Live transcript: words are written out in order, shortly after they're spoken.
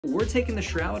We're taking the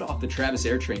shroud off the Travis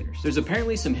Air Trainers. There's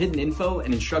apparently some hidden info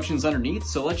and instructions underneath,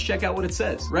 so let's check out what it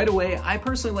says. Right away, I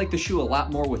personally like the shoe a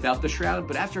lot more without the shroud,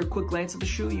 but after a quick glance at the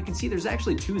shoe, you can see there's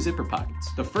actually two zipper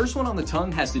pockets. The first one on the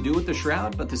tongue has to do with the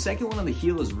shroud, but the second one on the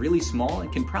heel is really small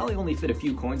and can probably only fit a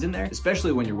few coins in there,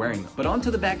 especially when you're wearing them. But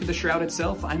onto the back of the shroud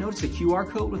itself, I noticed a QR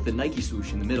code with the Nike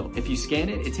swoosh in the middle. If you scan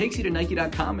it, it takes you to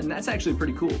Nike.com, and that's actually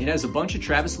pretty cool. It has a bunch of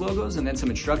Travis logos and then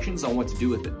some instructions on what to do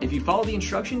with it. If you follow the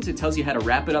instructions, it tells you how to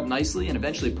wrap it up nicely and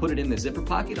eventually put it in the zipper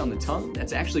pocket on the tongue.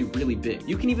 That's actually really big.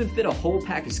 You can even fit a whole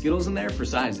pack of Skittles in there for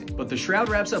sizing. But the shroud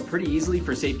wraps up pretty easily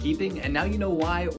for safekeeping, and now you know why